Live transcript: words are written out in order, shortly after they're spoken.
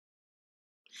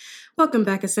Welcome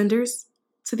back, Ascenders,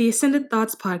 to the Ascended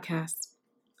Thoughts Podcast.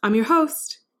 I'm your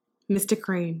host, Mr.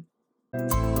 Crane.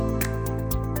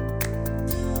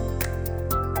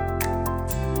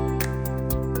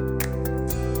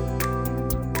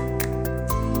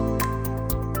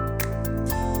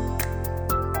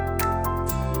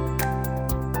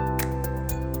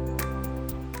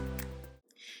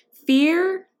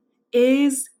 Fear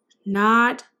is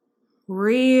not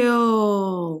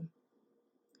real.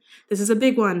 This is a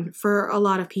big one for a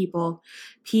lot of people.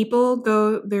 People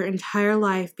go their entire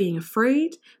life being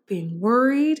afraid, being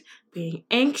worried, being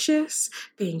anxious,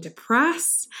 being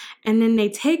depressed, and then they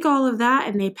take all of that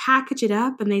and they package it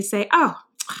up and they say, oh,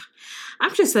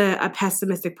 I'm just a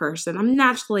pessimistic person. I'm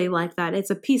naturally like that. It's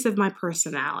a piece of my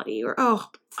personality. Or, oh,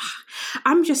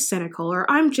 I'm just cynical, or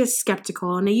I'm just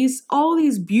skeptical. And they use all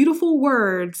these beautiful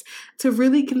words to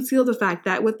really conceal the fact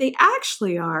that what they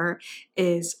actually are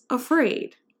is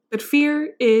afraid. But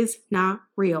fear is not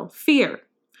real. Fear,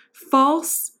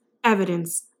 false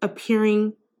evidence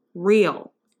appearing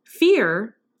real.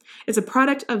 Fear is a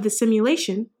product of the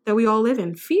simulation that we all live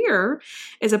in. Fear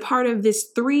is a part of this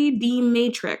 3D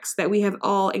matrix that we have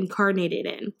all incarnated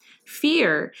in.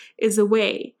 Fear is a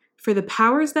way for the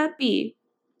powers that be,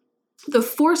 the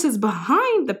forces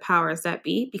behind the powers that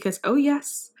be, because, oh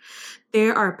yes,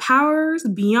 there are powers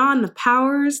beyond the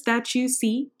powers that you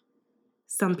see.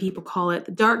 Some people call it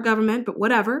the dark government, but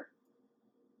whatever.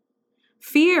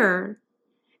 Fear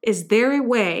is their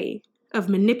way of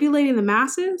manipulating the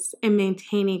masses and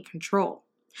maintaining control.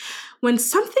 When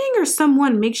something or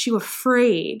someone makes you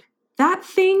afraid, that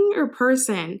thing or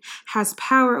person has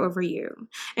power over you,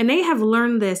 and they have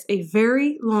learned this a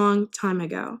very long time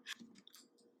ago.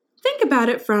 Think about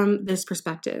it from this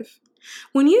perspective.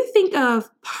 When you think of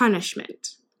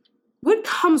punishment, what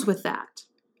comes with that?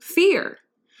 Fear.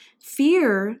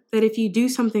 Fear that if you do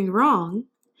something wrong,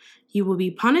 you will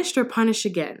be punished or punished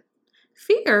again.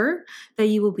 Fear that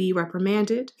you will be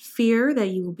reprimanded. Fear that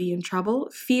you will be in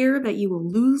trouble. Fear that you will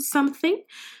lose something.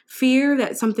 Fear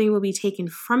that something will be taken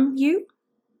from you.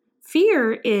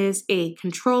 Fear is a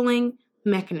controlling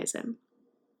mechanism.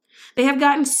 They have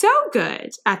gotten so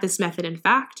good at this method, in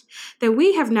fact, that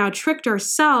we have now tricked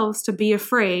ourselves to be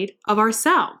afraid of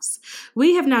ourselves.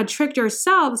 We have now tricked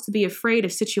ourselves to be afraid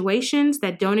of situations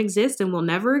that don't exist and will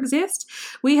never exist.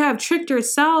 We have tricked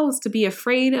ourselves to be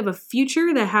afraid of a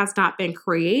future that has not been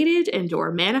created and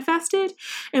or manifested.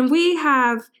 And we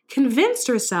have convinced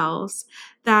ourselves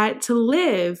that to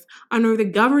live under the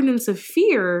governance of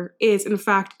fear is, in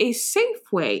fact, a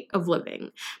safe way of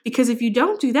living. Because if you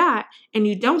don't do that and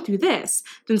you don't do this,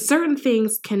 then certain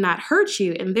things cannot hurt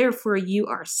you, and therefore you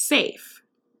are safe.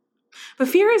 But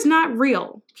fear is not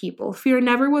real, people. Fear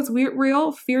never was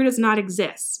real. Fear does not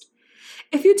exist.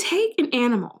 If you take an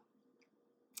animal,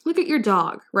 look at your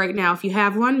dog right now. If you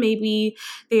have one, maybe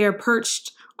they are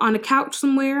perched on a couch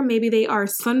somewhere. Maybe they are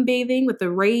sunbathing with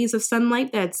the rays of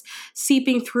sunlight that's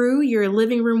seeping through your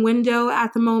living room window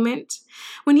at the moment.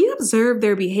 When you observe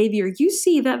their behavior, you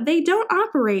see that they don't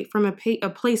operate from a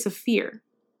place of fear.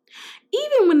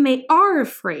 Even when they are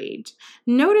afraid,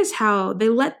 notice how they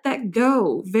let that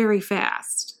go very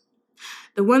fast.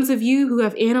 The ones of you who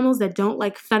have animals that don't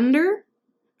like thunder,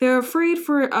 they're afraid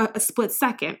for a split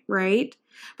second, right?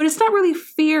 But it's not really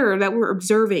fear that we're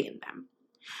observing in them.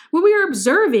 What we are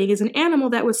observing is an animal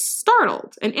that was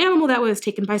startled, an animal that was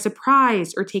taken by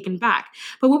surprise or taken back.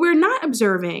 But what we're not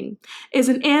observing is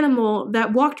an animal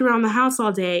that walked around the house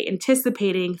all day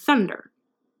anticipating thunder.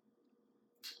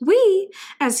 We,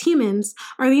 as humans,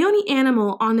 are the only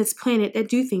animal on this planet that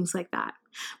do things like that.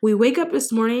 We wake up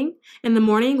in the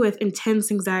morning with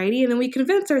intense anxiety, and then we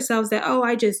convince ourselves that, oh,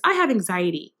 I have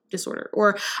anxiety disorder,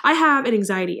 or I have an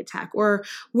anxiety attack, or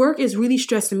work is really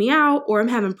stressing me out, or I'm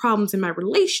having problems in my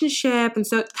relationship, and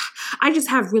so I just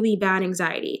have really bad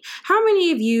anxiety. How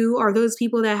many of you are those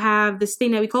people that have this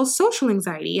thing that we call social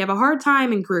anxiety? You have a hard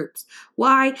time in groups.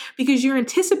 Why? Because you're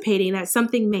anticipating that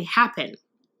something may happen.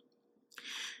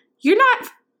 You're not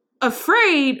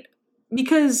afraid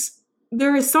because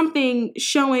there is something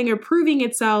showing or proving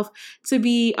itself to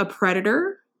be a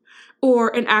predator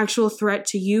or an actual threat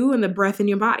to you and the breath in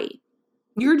your body.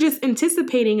 You're just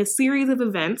anticipating a series of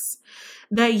events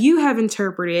that you have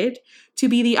interpreted to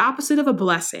be the opposite of a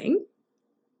blessing.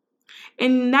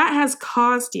 And that has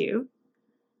caused you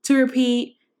to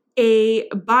repeat a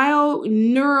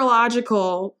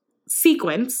bioneurological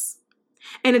sequence.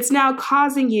 And it's now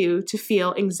causing you to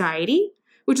feel anxiety,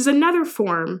 which is another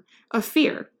form of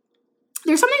fear.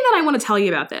 There's something that I want to tell you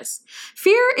about this.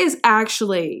 Fear is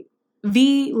actually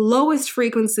the lowest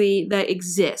frequency that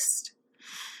exists.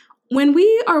 When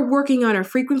we are working on our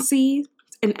frequency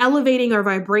and elevating our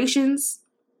vibrations,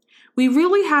 we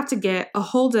really have to get a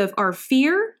hold of our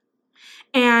fear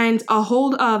and a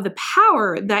hold of the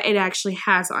power that it actually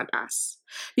has on us,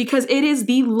 because it is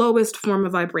the lowest form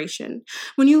of vibration.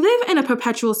 When you live in a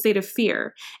perpetual state of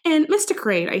fear, and Mr.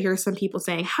 Crane, I hear some people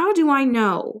saying, how do I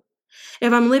know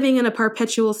if I'm living in a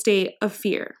perpetual state of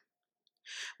fear?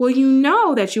 Well, you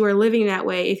know that you are living that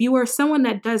way if you are someone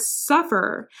that does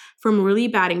suffer from really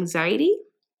bad anxiety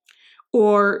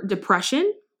or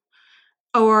depression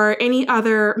or any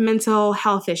other mental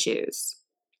health issues.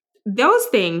 Those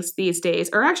things these days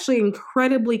are actually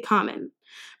incredibly common,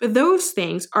 but those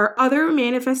things are other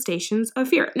manifestations of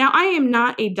fear. Now, I am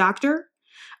not a doctor.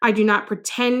 I do not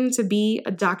pretend to be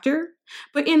a doctor,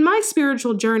 but in my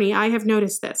spiritual journey, I have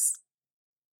noticed this.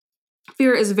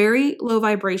 Fear is very low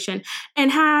vibration.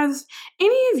 And have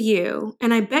any of you,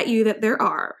 and I bet you that there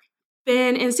are,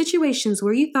 been in situations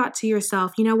where you thought to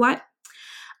yourself, you know what?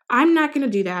 I'm not going to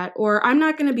do that, or I'm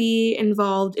not going to be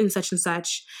involved in such and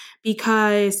such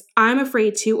because I'm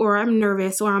afraid to, or I'm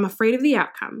nervous, or I'm afraid of the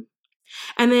outcome.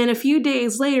 And then a few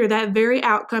days later, that very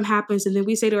outcome happens, and then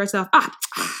we say to ourselves,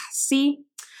 see,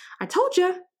 I told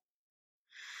you.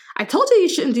 I told you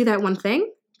shouldn't do that one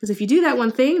thing, because if you do that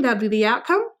one thing, that'll be the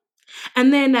outcome.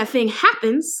 And then that thing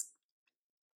happens,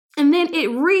 and then it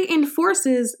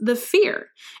reinforces the fear.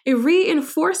 It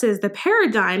reinforces the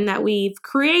paradigm that we've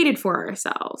created for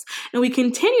ourselves. And we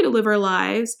continue to live our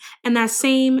lives in that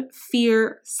same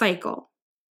fear cycle.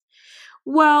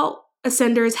 Well,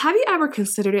 Ascenders, have you ever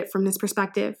considered it from this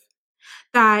perspective?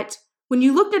 That when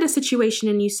you looked at a situation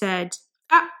and you said,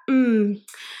 I'm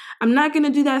not going to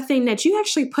do that thing, that you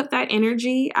actually put that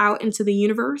energy out into the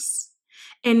universe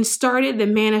and started the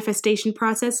manifestation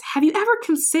process? Have you ever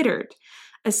considered,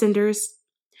 Ascenders,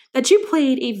 that you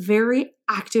played a very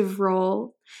active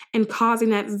role in causing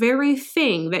that very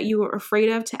thing that you were afraid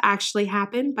of to actually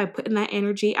happen by putting that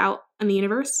energy out in the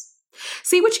universe?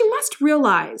 See, what you must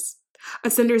realize,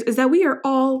 Ascenders, is that we are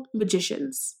all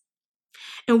magicians.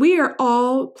 And we are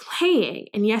all playing,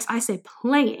 and yes, I say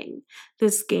playing,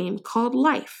 this game called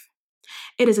life.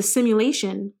 It is a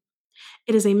simulation.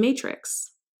 It is a matrix.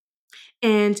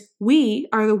 And we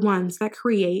are the ones that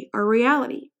create our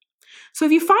reality. So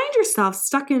if you find yourself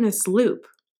stuck in this loop,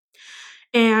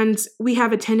 and we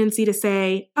have a tendency to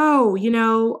say, oh,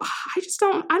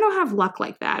 I don't have luck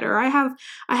like that, or I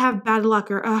have bad luck,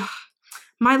 or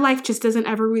my life just doesn't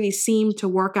ever really seem to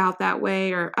work out that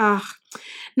way, or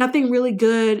nothing really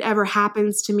good ever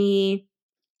happens to me.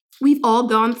 We've all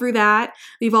gone through that.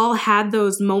 We've all had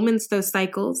those moments, those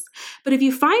cycles. But if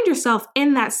you find yourself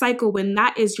in that cycle when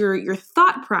that is your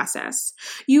thought process,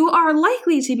 you are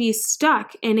likely to be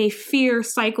stuck in a fear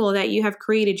cycle that you have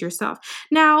created yourself.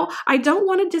 Now, I don't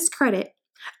want to discredit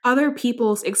other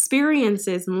people's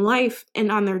experiences in life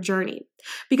and on their journey,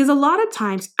 because a lot of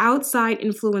times outside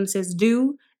influences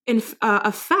do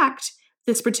affect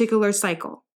this particular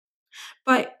cycle.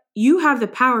 But you have the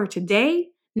power today,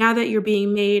 now that you're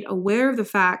being made aware of the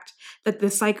fact that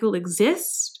the cycle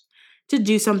exists, to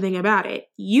do something about it.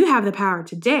 You have the power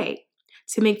today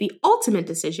to make the ultimate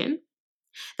decision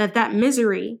that that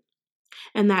misery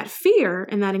and that fear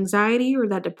and that anxiety or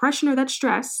that depression or that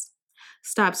stress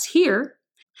stops here.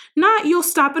 Not you'll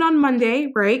stop it on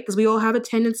Monday, right? Because we all have a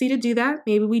tendency to do that.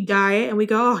 Maybe we diet and we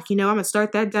go, I'm going to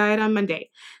start that diet on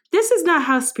Monday. This is not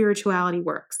how spirituality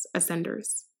works,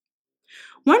 Ascenders.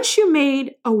 Once you're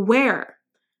made aware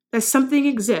that something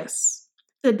exists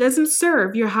that doesn't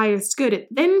serve your highest good, it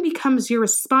then becomes your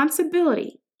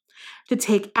responsibility to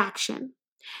take action.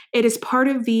 It is part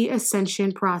of the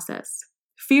ascension process.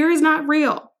 Fear is not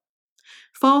real.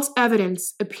 False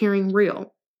evidence appearing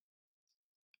real.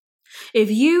 If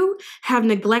you have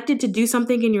neglected to do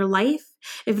something in your life,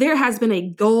 if there has been a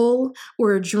goal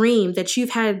or a dream that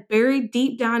you've had buried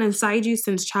deep down inside you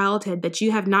since childhood that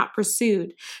you have not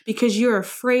pursued because you're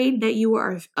afraid that you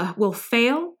will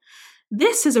fail,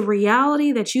 this is a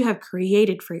reality that you have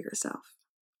created for yourself.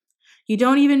 You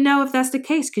don't even know if that's the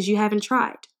case because you haven't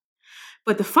tried.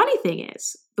 But the funny thing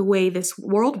is, the way this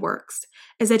world works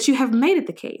is that you have made it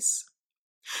the case.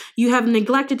 You have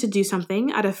neglected to do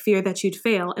something out of fear that you'd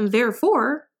fail, and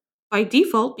therefore, by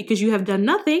default, because you have done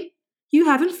nothing, you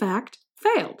have in fact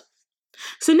failed.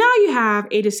 So now you have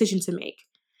a decision to make.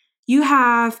 You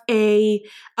have a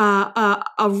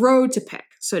road to pick,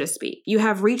 so to speak. You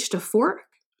have reached a fork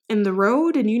in the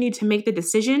road, and you need to make the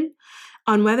decision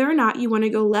on whether or not you want to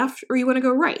go left or you want to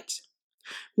go right.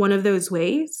 One of those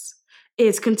ways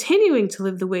is continuing to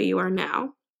live the way you are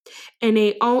now in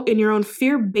your own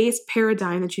fear-based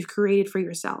paradigm that you've created for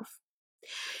yourself.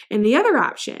 And the other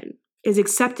option is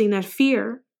accepting that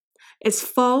fear is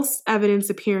false evidence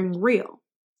appearing real.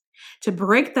 to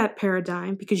break that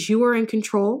paradigm because you are in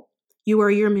control. You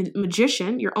are your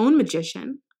magician, your own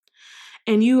magician,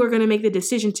 and you are going to make the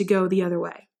decision to go the other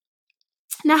way.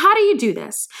 Now, how do you do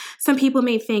this? Some people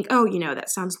may think, oh, that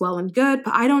sounds well and good,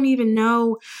 but I don't even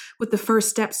know what the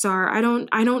first steps are. I don't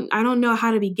know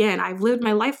how to begin. I've lived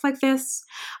my life like this.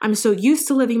 I'm so used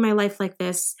to living my life like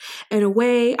this. In a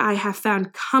way, I have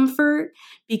found comfort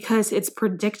because it's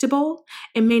predictable.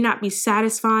 It may not be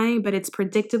satisfying, but it's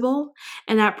predictable.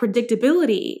 And that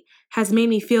predictability has made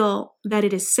me feel that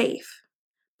it is safe.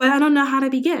 But I don't know how to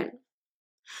begin.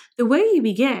 The way you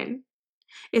begin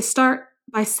is start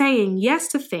by saying yes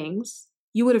to things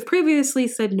you would have previously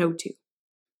said no to.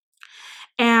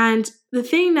 And the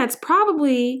thing that's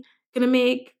probably going to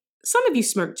make some of you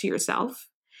smirk to yourself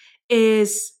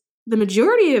is the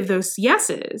majority of those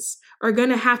yeses are going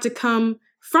to have to come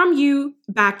from you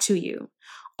back to you.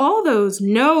 All those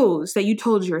no's that you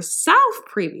told yourself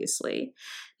previously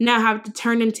now have to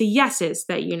turn into yeses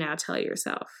that you now tell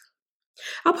yourself.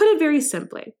 I'll put it very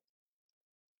simply.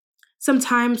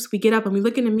 Sometimes we get up and we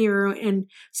look in the mirror and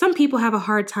some people have a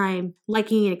hard time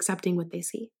liking and accepting what they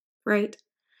see, right?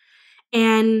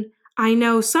 And I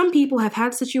know some people have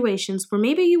had situations where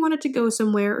maybe you wanted to go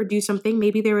somewhere or do something.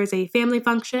 Maybe there is a family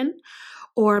function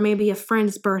or maybe a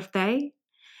friend's birthday.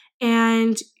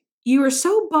 And you were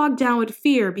so bogged down with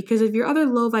fear because of your other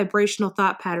low vibrational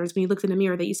thought patterns when you looked in the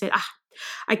mirror that you said,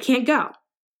 I can't go.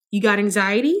 You got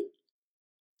anxiety?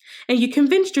 And you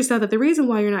convinced yourself that the reason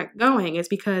why you're not going is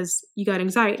because you got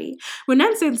anxiety. When in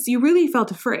essence, you really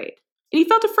felt afraid. And you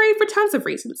felt afraid for tons of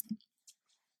reasons.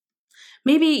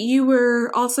 Maybe you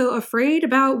were also afraid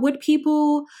about what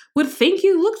people would think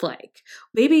you looked like.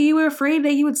 Maybe you were afraid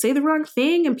that you would say the wrong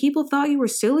thing and people thought you were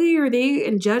silly or they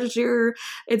judged your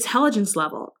intelligence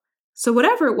level. So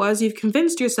whatever it was, you've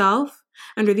convinced yourself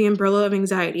under the umbrella of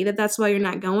anxiety that that's why you're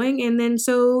not going. And then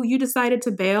so you decided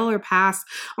to bail or pass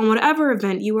on whatever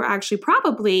event you were actually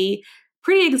probably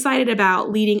pretty excited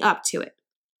about leading up to it.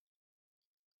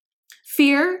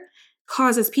 Fear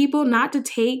causes people not to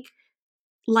take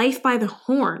life by the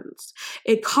horns.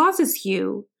 It causes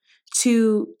you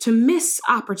to miss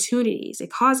opportunities.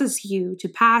 It causes you to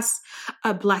pass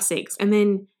blessings. And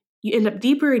then you end up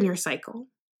deeper in your cycle.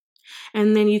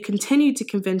 And then you continue to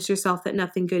convince yourself that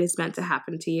nothing good is meant to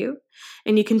happen to you.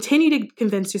 And you continue to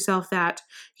convince yourself that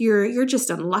you're just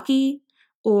unlucky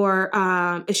or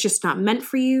it's just not meant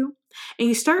for you. And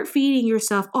you start feeding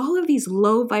yourself all of these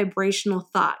low vibrational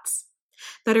thoughts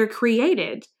that are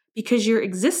created because you're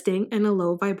existing in a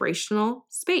low vibrational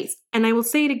space. And I will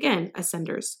say it again,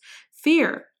 ascenders.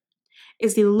 Fear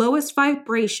is the lowest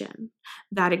vibration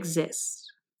that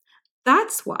exists.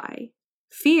 That's why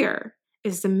fear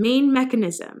is the main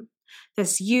mechanism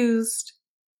that's used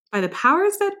by the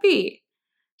powers that be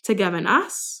to govern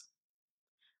us,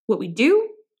 what we do,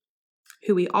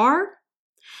 who we are,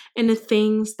 and the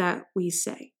things that we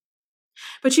say.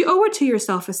 But you owe it to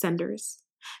yourself, ascenders,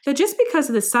 that just because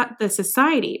of the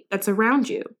society that's around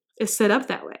you is set up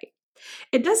that way,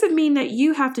 it doesn't mean that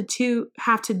you have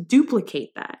to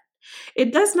duplicate that.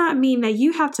 It does not mean that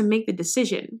you have to make the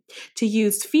decision to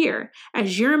use fear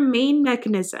as your main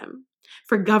mechanism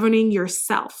for governing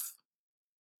yourself.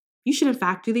 You should, in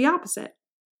fact, do the opposite.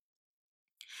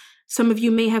 Some of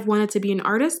you may have wanted to be an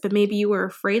artist, but maybe you were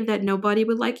afraid that nobody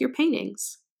would like your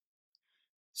paintings.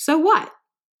 So what?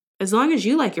 As long as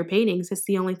you like your paintings, it's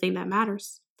the only thing that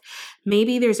matters.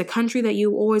 Maybe there's a country that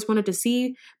you always wanted to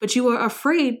see, but you are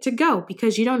afraid to go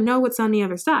because you don't know what's on the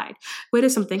other side. What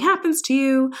if something happens to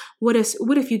you? What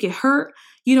if you get hurt?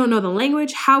 You don't know the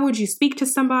language. How would you speak to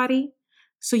somebody?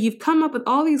 So you've come up with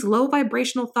all these low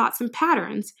vibrational thoughts and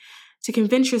patterns to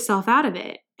convince yourself out of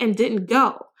it and didn't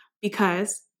go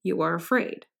because you were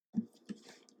afraid.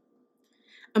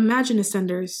 Imagine,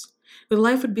 ascenders, what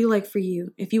life would be like for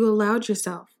you if you allowed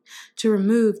yourself to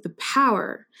remove the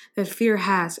power that fear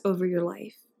has over your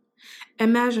life.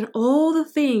 Imagine all the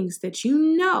things that you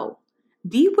know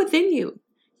deep within you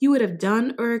would have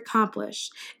done or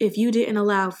accomplished if you didn't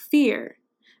allow fear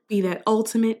be that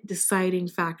ultimate deciding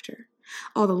factor.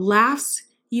 All the laughs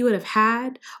you would have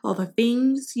had, all the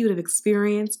things you would have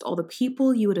experienced, all the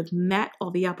people you would have met,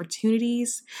 all the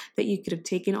opportunities that you could have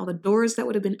taken, all the doors that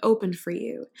would have been opened for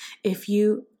you if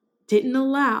you didn't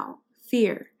allow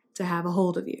fear to have a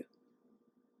hold of you.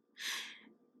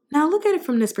 Now look at it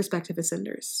from this perspective,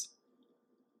 ascenders.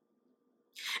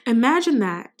 Imagine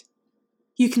that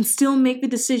you can still make the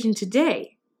decision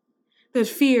today that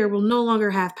fear will no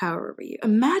longer have power over you.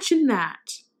 Imagine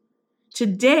that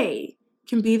today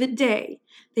can be the day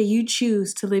that you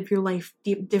choose to live your life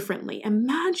differently.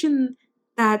 Imagine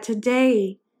that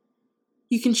today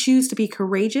you can choose to be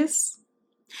courageous,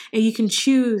 And you can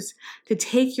choose to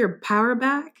take your power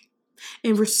back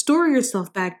and restore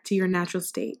yourself back to your natural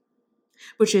state,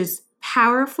 which is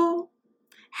powerful,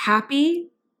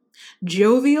 happy,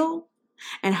 jovial,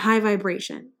 and high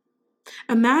vibration.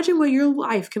 Imagine what your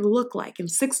life could look like in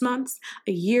 6 months,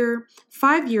 a year,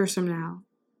 5 years from now,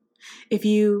 if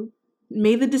you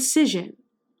made the decision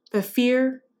that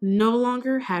fear no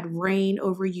longer had reign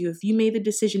over you. If you made the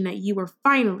decision that you were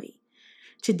finally,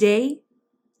 today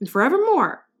and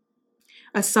forevermore,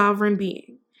 a sovereign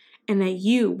being, and that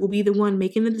you will be the one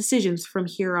making the decisions from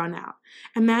here on out.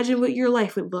 Imagine what your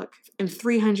life would look in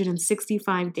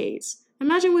 365 days.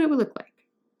 Imagine what it would look like.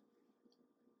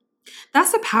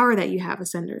 That's the power that you have,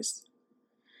 Ascenders.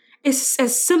 It's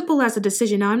as simple as a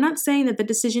decision. Now, I'm not saying that the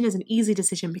decision is an easy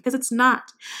decision, because it's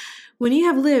not. When you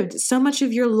have lived so much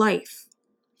of your life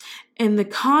in the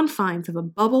confines of a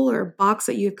bubble or a box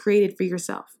that you have created for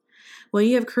yourself, when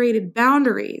you have created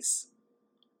boundaries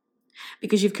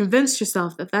because you've convinced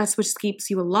yourself that that's what keeps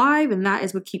you alive and that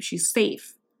is what keeps you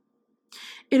safe,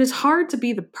 it is hard to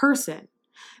be the person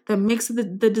that makes the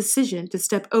decision to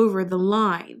step over the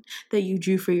line that you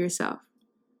drew for yourself.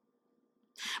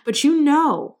 But you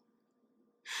know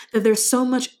that there's so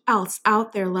much else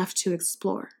out there left to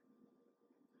explore.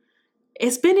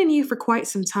 It's been in you for quite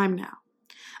some time now.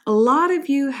 A lot of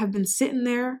you have been sitting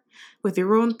there with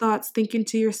your own thoughts, thinking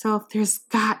to yourself, there's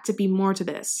got to be more to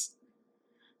this.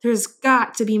 There's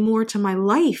got to be more to my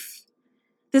life.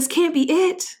 This can't be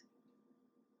it.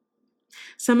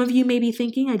 Some of you may be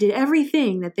thinking, I did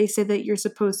everything that they said that you're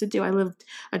supposed to do. I lived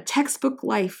a textbook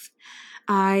life.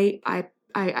 I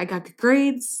got good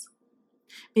grades.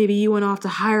 Maybe you went off to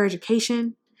higher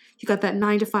education. You got that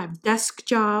 9-to-5 desk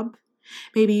job.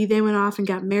 Maybe you then went off and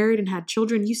got married and had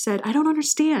children. You said, I don't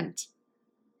understand.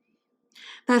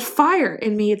 That fire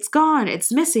in me, it's gone.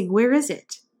 It's missing. Where is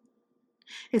it?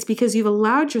 It's because you've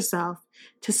allowed yourself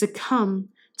to succumb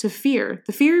to fear,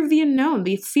 the fear of the unknown,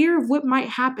 the fear of what might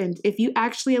happen if you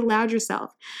actually allowed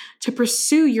yourself to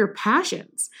pursue your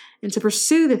passions and to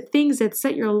pursue the things that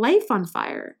set your life on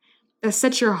fire, that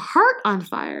set your heart on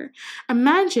fire.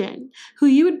 Imagine who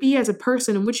you would be as a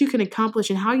person and what you can accomplish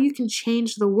and how you can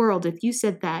change the world if you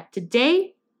said that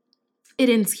today it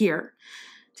ends here.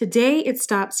 Today it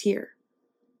stops here.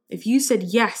 If you said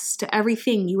yes to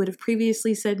everything you would have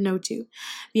previously said no to,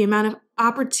 the amount of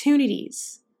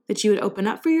opportunities that you would open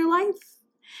up for your life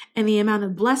and the amount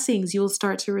of blessings you will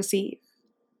start to receive.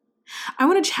 I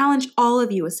want to challenge all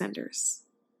of you, Ascenders,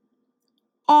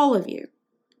 all of you,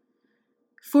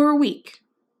 for a week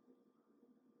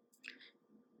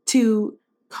to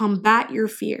combat your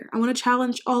fear. I want to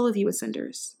challenge all of you,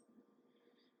 Ascenders,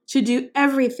 to do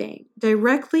everything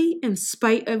directly in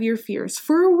spite of your fears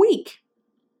for a week.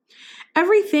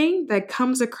 Everything that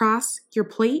comes across your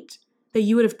plate that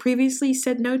you would have previously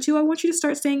said no to, I want you to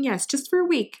start saying yes, just for a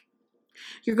week.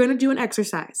 You're going to do an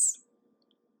exercise.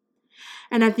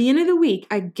 And at the end of the week,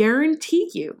 I guarantee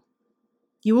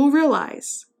you will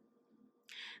realize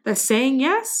that saying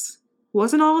yes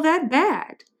wasn't all that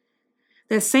bad.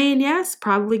 That saying yes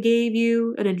probably gave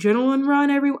you an adrenaline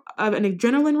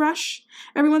rush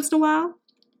every once in a while.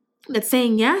 That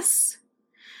saying yes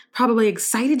probably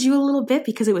excited you a little bit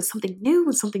because it was something new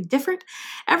and something different.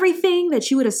 Everything that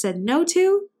you would have said no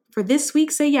to for this week,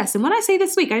 say yes. And when I say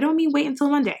this week, I don't mean wait until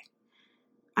Monday.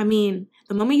 I mean,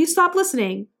 the moment you stop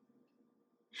listening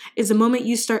is the moment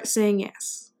you start saying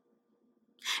yes.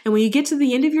 And when you get to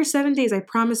the end of your 7 days, I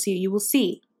promise you, you will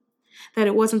see that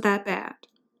it wasn't that bad.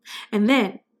 And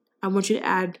then I want you to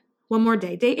add one more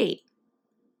day, day 8,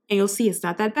 and you'll see it's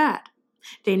not that bad.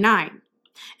 Day 9,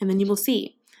 and then you will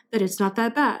see that it's not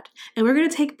that bad. And we're going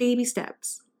to take baby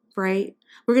steps, right?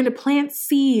 We're going to plant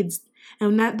seeds,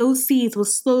 and those seeds will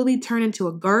slowly turn into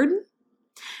a garden,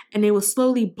 and they will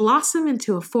slowly blossom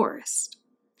into a forest.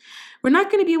 We're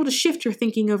not going to be able to shift your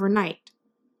thinking overnight.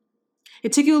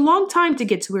 It took you a long time to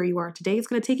get to where you are today. It's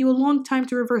going to take you a long time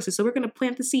to reverse it. So we're going to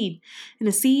plant the seed. And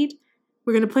the seed,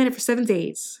 we're going to plant it for 7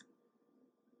 days.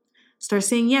 Start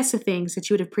saying yes to things that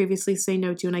you would have previously said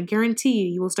no to. And I guarantee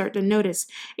you will start to notice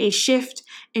a shift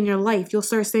in your life. You'll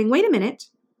start saying, wait a minute.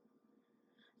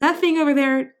 That thing over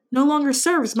there no longer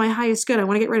serves my highest good. I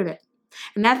want to get rid of it.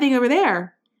 And that thing over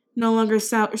there no longer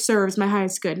serves my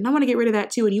highest good. And I want to get rid of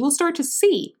that too. And you will start to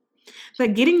see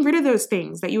that getting rid of those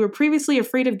things that you were previously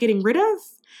afraid of getting rid of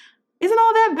isn't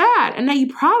all that bad. And that you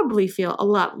probably feel a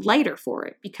lot lighter for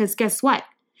it. Because guess what?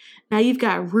 Now you've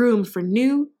got room for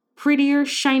new, prettier,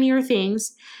 shinier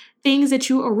things that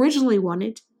you originally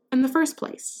wanted in the first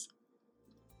place.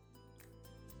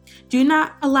 Do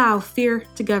not allow fear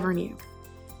to govern you.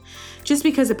 Just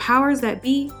because the powers that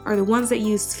be are the ones that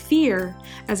use fear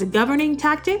as a governing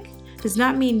tactic does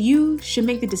not mean you should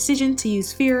make the decision to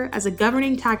use fear as a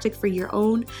governing tactic for your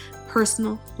own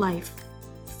personal life.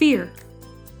 Fear.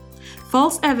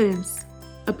 False evidence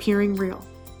appearing real.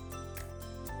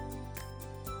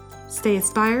 Stay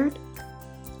inspired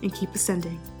and keep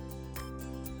ascending.